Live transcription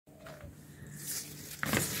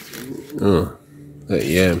Oh, that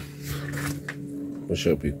yam. It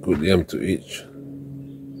should be good yam to eat.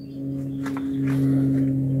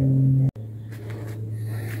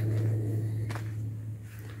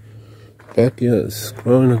 Back here it's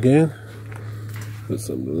growing again. Put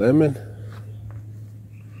some lemon.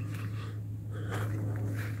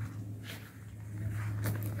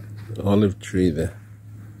 Olive tree there.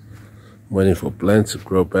 Waiting for plants to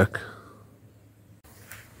grow back.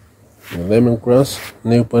 The lemongrass,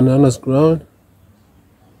 new bananas growing.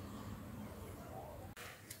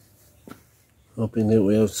 Hoping that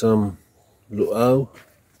we have some luau,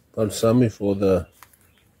 balsamic for the,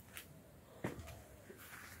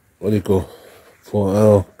 what do you call, for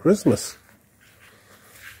our Christmas.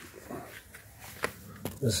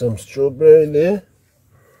 There's some strawberry there.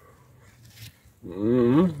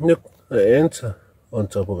 Look, an ant on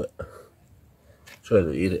top of it. Try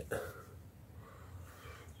to eat it.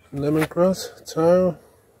 Lemongrass, taro,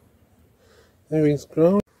 everything's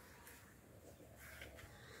grown.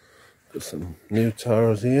 Got some new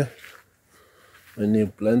taros here. A new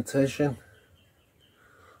plantation.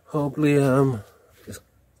 Hopefully, it's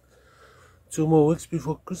 2 more weeks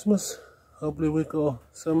before Christmas. Hopefully we got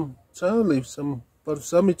some taro leaves, some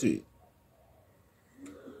balsamic to eat.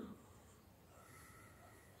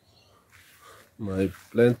 My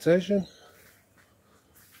plantation.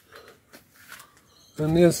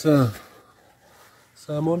 And here's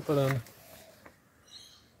salmon banana.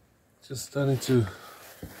 Just starting to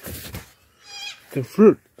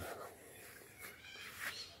fruit.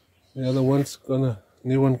 The other one's gonna,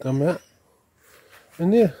 new one come out.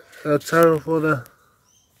 And yeah, taro for the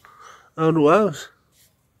our luau's.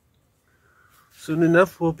 Soon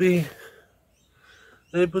enough we'll be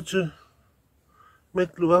able to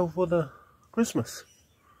make luau for the Christmas.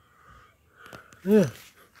 Yeah.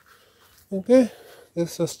 Okay,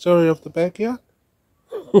 that's the story of the backyard.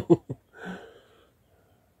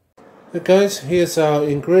 Hey guys, here's our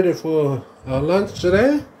ingredient for our lunch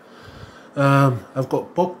today. I've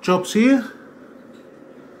got pork chops here.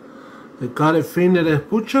 The garlic fin at the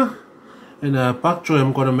butcher. And bok choy,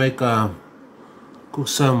 I'm gonna make cook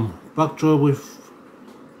some bok choy with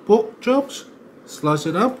pork chops. Slice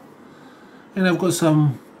it up. And I've got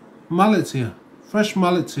some mullets here, fresh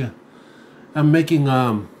mullets here. I'm making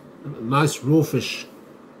nice raw fish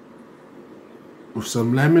with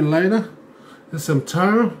some lemon later. There's some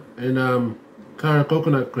taro and Taro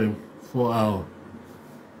coconut cream for our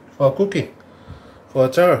cooking, for our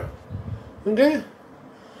taro. Okay,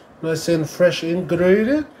 nice and fresh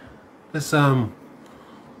ingredient. There's some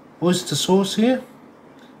oyster sauce here.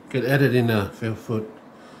 Get added in the food.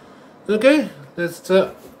 Okay, let's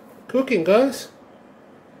start cooking, guys.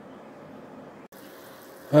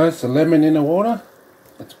 There's the lemon in the water.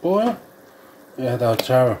 Let's boil. We add our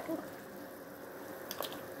taro.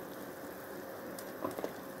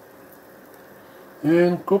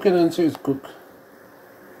 And cook it until it's cooked.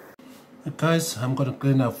 Okay, guys, I'm gonna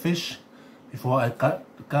clean our fish before I cut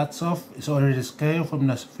the guts off. It's already scaled from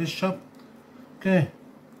the fish shop. Okay,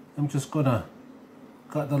 I'm just gonna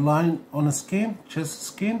cut the line on the skin, just the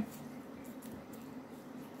skin.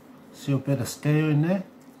 See a bit of scale in there.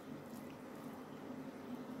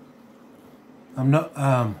 I'm not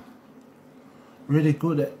really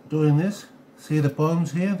good at doing this. See the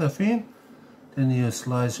bones here, the fin? Then you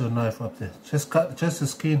slice your knife up there. Just cut just the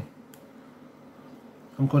skin.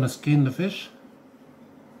 I'm gonna skin the fish.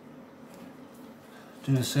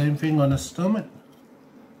 Do the same thing on the stomach.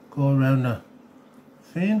 Go around the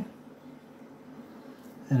fin.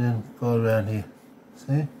 And then go around here.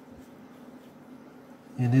 See?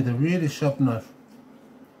 You need a really sharp knife.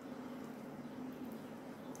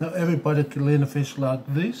 Not everybody can clean a fish like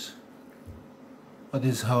this, but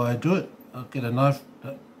this is how I do it. I'll get a knife,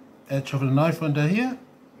 the edge of the knife under here,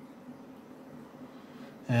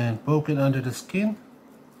 and poke it under the skin.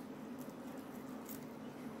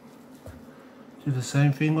 Do the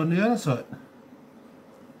same thing on the other side.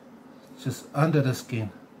 Just under the skin,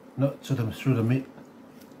 not through the meat.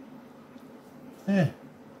 Yeah.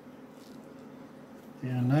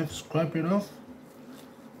 Get a knife, scrape it off.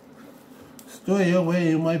 Do it your way,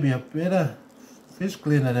 you might be a better fish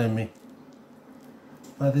cleaner than me.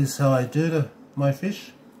 But this is how I do my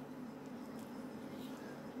fish.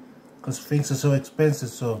 Because things are so expensive,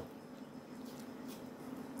 so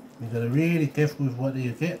you gotta really careful with what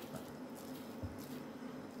you get.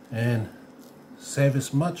 And save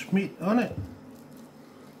as much meat on it.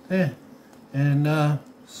 There. And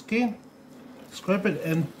skin. Scrape it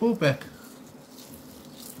and pull back.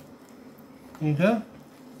 There you go.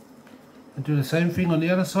 And do the same thing on the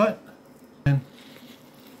other side. And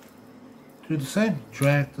do the same.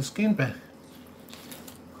 Drag the skin back.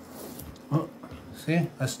 See,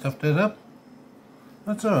 I stuffed it up.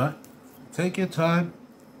 That's alright. Take your time.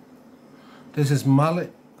 This is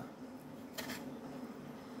mullet.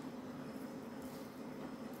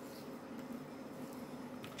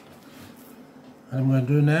 What I'm going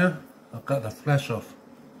to do now, I'll cut the flesh off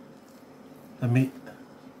the meat.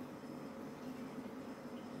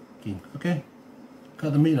 Okay,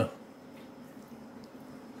 cut the meat off.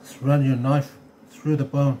 Just run your knife through the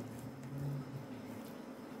bone.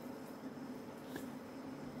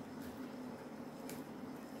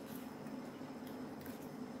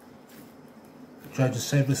 Try to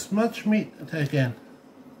save as much meat as I can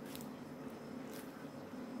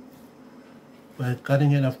by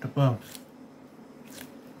cutting it off the bones.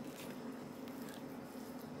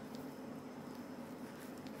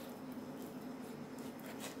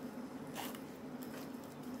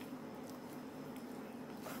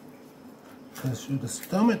 Through the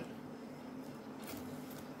stomach.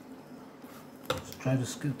 Just try to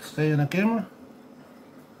stay in the camera.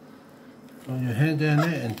 Throw your hand down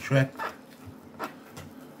there and track.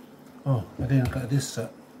 Oh, I didn't cut this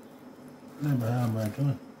up. Remember how am I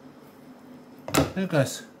doing? There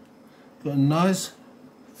guys, got a nice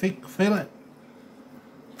thick fillet.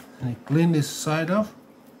 And you clean this side off.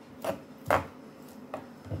 And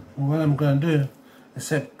what I'm going to do,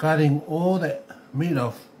 instead of cutting all that meat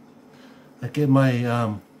off, I get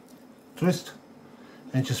my twist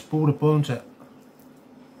and just pull the bones out.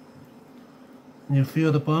 And you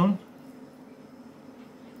feel the bone?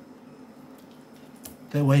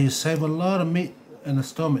 That way you save a lot of meat in the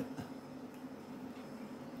stomach.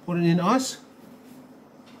 Put it in ice.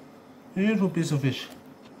 Beautiful piece of fish.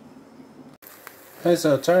 Okay,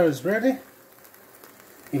 so taro is ready.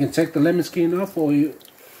 You can take the lemon skin off, or you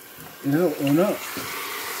know, or not.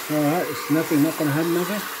 Alright, it's nothing, not gonna have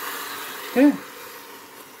nothing. Okay,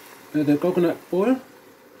 let the coconut boil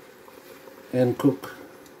and cook.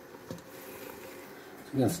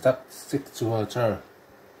 So you can stick to our taro.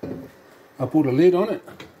 I'll put a lid on it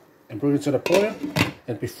and bring it to the boil.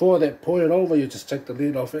 And before that boil over, you just take the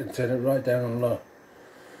lid off it and turn it right down on low.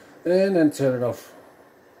 And then turn it off.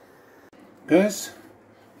 Guys,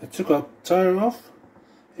 I took our taro off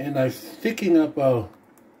and I thickened up our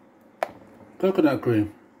coconut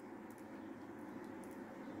cream.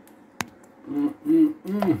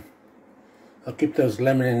 I'll keep those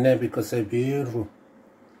lemon in there because they're beautiful.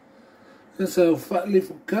 That's our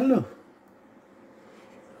Faalifu color.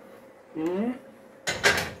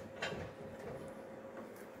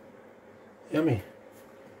 Yummy.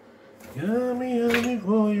 Yummy, yummy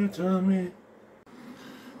for your tummy.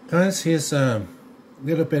 Guys, here's a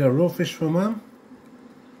little bit of raw fish for mom.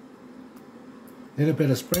 Little bit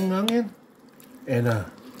of spring onion. And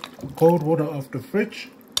cold water off the fridge.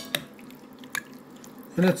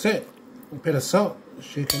 And that's it. A bit of salt.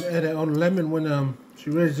 She can add it on lemon when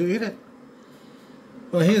she's ready to eat it.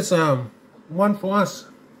 Well, here's one for us.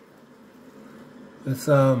 It's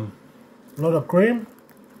a lot of cream.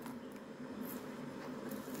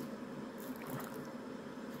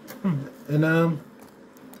 And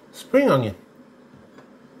spring onion.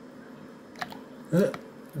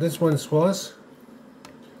 This one's for us.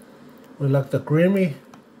 We like the creamy.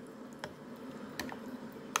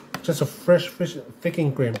 Just a fresh fish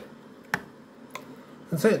thickening cream.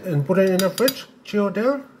 That's it, and put it in the fridge, chill it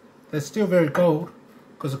down. They're still very cold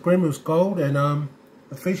because the cream is cold and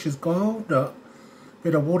the fish is cold. The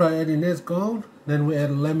bit of water added in there is cold. Then we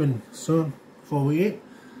add lemon soon before we eat,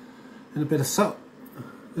 and a bit of salt.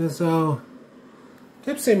 There's our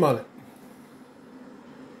tipsy mullet.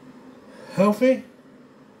 Healthy,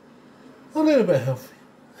 a little bit healthy.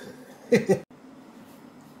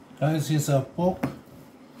 Guys, here's our pork.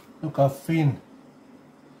 Look how thin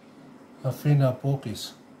our pork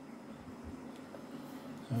is.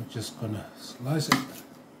 So I'm just gonna slice it.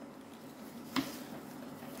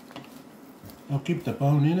 I'll keep the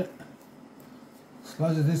bone in it.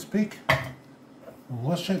 Slice it this big.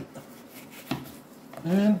 Wash it.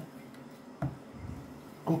 And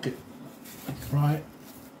cook it. Fry it.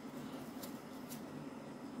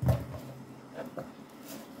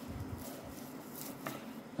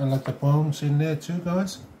 I like the bones in there too,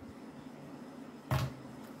 guys.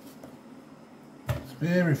 It's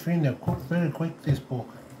very thin, they'll cook very quick, this pork.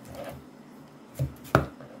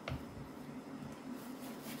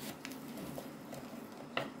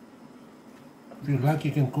 If you like,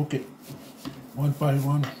 you can cook it one by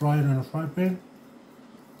one, fry it in a fry pan.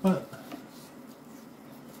 But,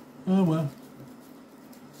 oh well.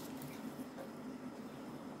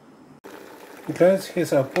 Guys,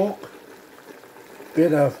 here's our pork.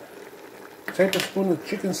 Bit of tablespoon of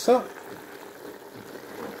chicken stock.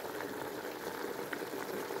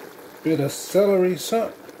 bit of celery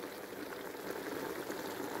salt.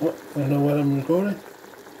 Oh, I don't know what I'm recording.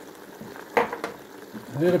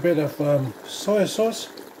 A little bit of soy sauce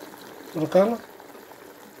for the color.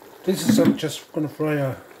 This is I'm just gonna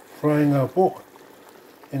frying our pork,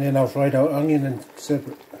 and then I'll fry our onion and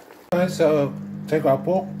separate. Alright, so took our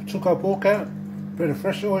pork out, bit of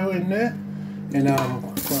fresh oil in there, and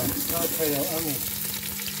gonna saute our onion.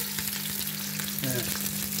 Yeah.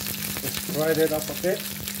 Just fry that up a bit.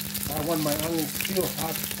 I want my onions still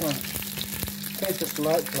hot one. Okay, just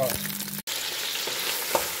light fry.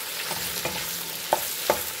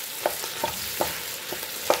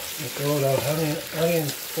 Look at all our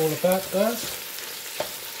onions fall apart, guys.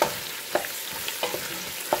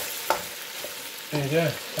 There you go,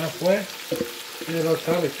 halfway. Little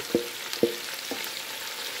garlic.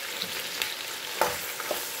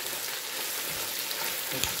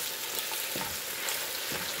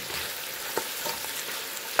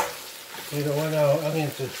 We don't want our onion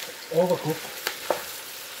to overcook.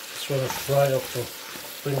 Just want to fry up to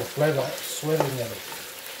bring the flavour swelling in it.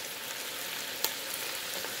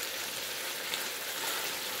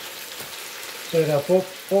 So our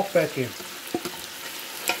pork back in.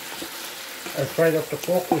 I fried up the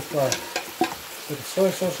pork with the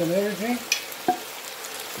soy sauce and everything.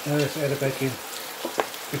 Now let's add it back in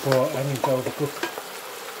before our onions overcook.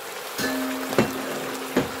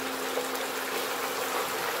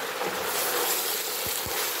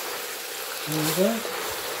 There we go.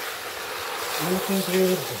 Looking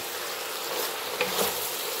beautiful.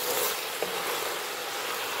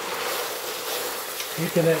 You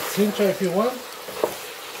can add ginger if you want.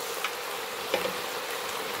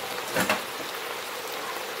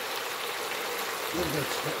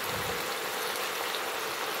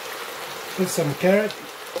 With some carrot.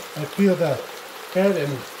 I peel the carrot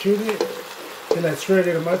and chili it. Then I throw it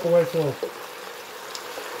in the microwave for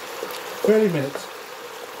 30 minutes.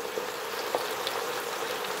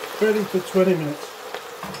 30 to 20 minutes.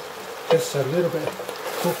 Just a little bit.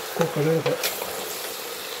 Cook a little bit.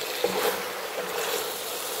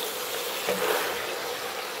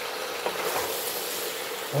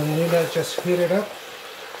 When you know, just heat it up.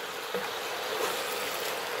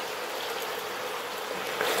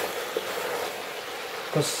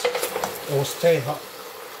 Because it will stay hot.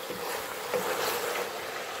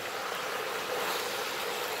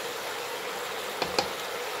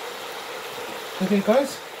 Okay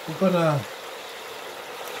guys, we're gonna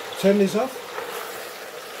turn this off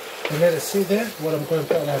and let it sit there while I'm going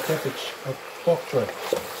to put our cabbage, our pork tray.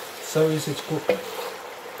 So easy to cook.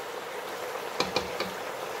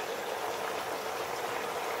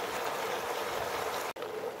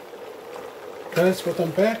 Guys,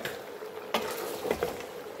 welcome back.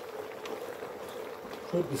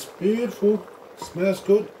 Food is beautiful, smells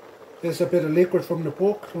good. There's a bit of liquid from the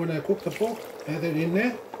pork when I cook the pork. Add it in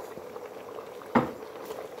there.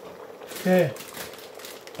 Okay,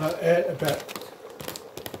 I'll add about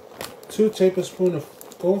 2 tablespoons of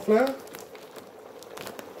corn flour.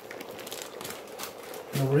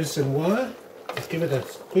 The reason why, I'll give it a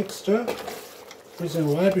quick stir. Reason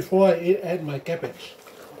why, before I add my cabbage,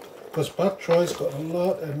 because bok choy's got a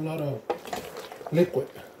lot of liquid.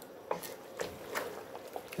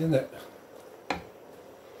 Isn't it?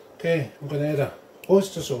 Okay, I'm going to add a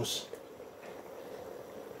oyster sauce.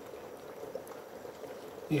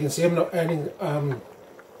 You can see I'm not adding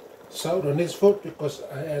salt on this food because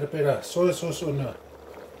I add a bit of soy sauce on the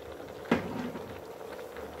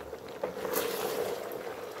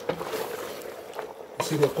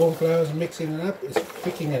see the corn flour is mixing it up, it's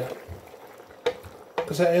picking it up.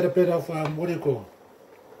 Because I add a bit of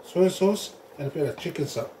soy sauce and a bit of chicken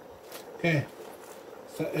salt. Okay.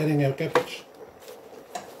 Start adding our cabbage,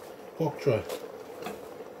 pork tray.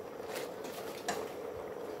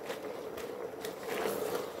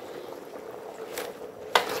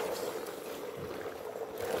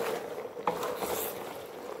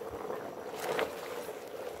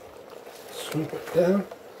 Sweep it down.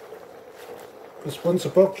 Because once the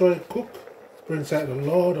pork tray cooks, it brings out a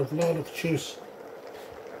lot of juice.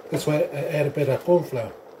 That's why I add a bit of corn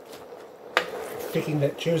flour, picking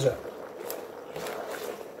that juice up.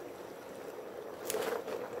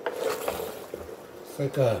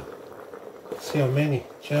 Like a xiao many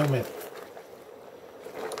chow mein.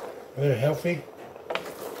 Very healthy.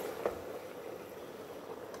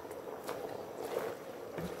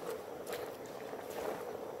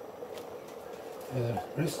 And the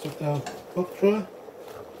rest of the pork tray,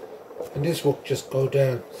 and this will just go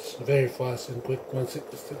down very fast and quick once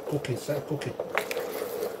it's start cooking.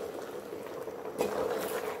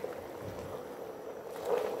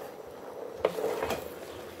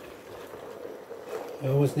 I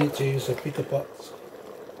always need to use a bigger box.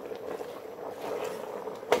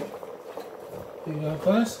 Here you go,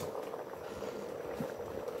 guys.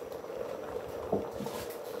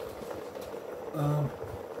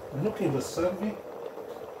 I'm looking for something.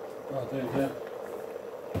 Oh, there you go.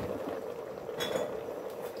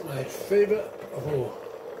 My favorite of all,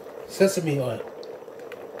 sesame oil.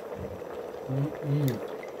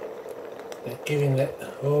 They're giving that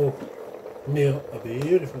whole meal a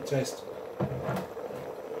beautiful taste.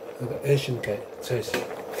 Like an Asian cake taste.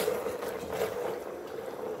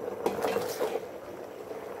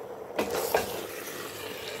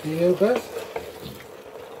 Here you go, guys.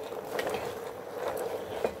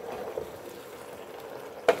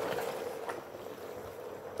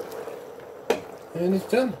 And it's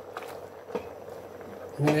done.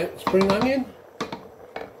 And then add spring onion.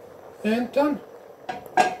 And done.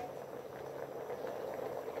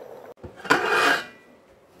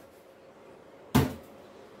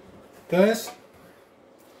 Guys,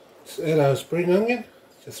 let's add our spring onion.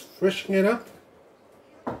 Just freshen it up.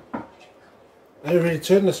 I already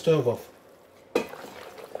turned the stove off.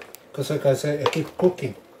 Because like I said, I keep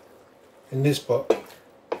cooking in this pot.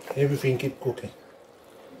 Everything keep cooking.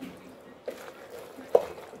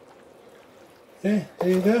 Yeah, there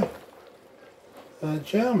you go.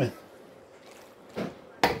 Gentlemen.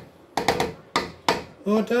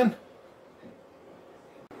 All done.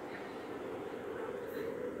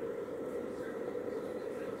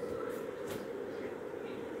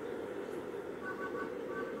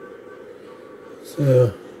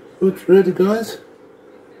 So, food's ready, guys.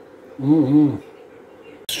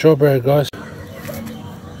 Strawberry, guys.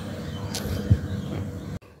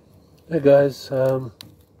 Hey guys,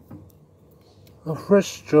 fresh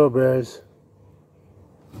strawberries.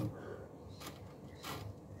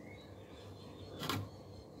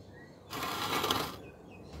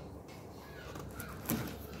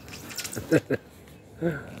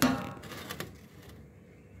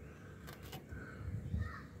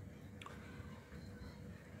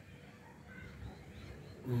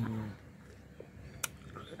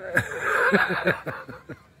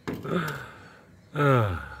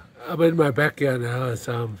 I'm in my backyard now.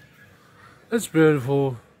 It's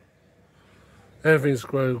beautiful. Everything's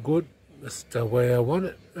growing good. That's the way I want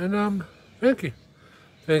it. And thank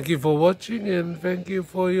you for watching, and thank you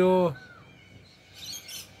for your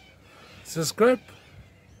subscribe.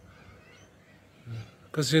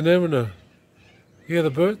 Because you never know. Hear the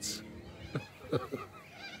birds?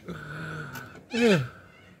 Yeah.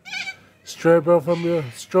 Strawberry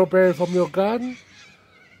from your garden,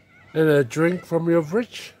 and a drink from your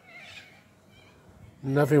fridge.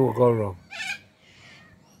 Nothing will go wrong.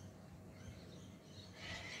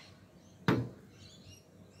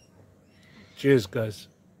 Cheers, guys.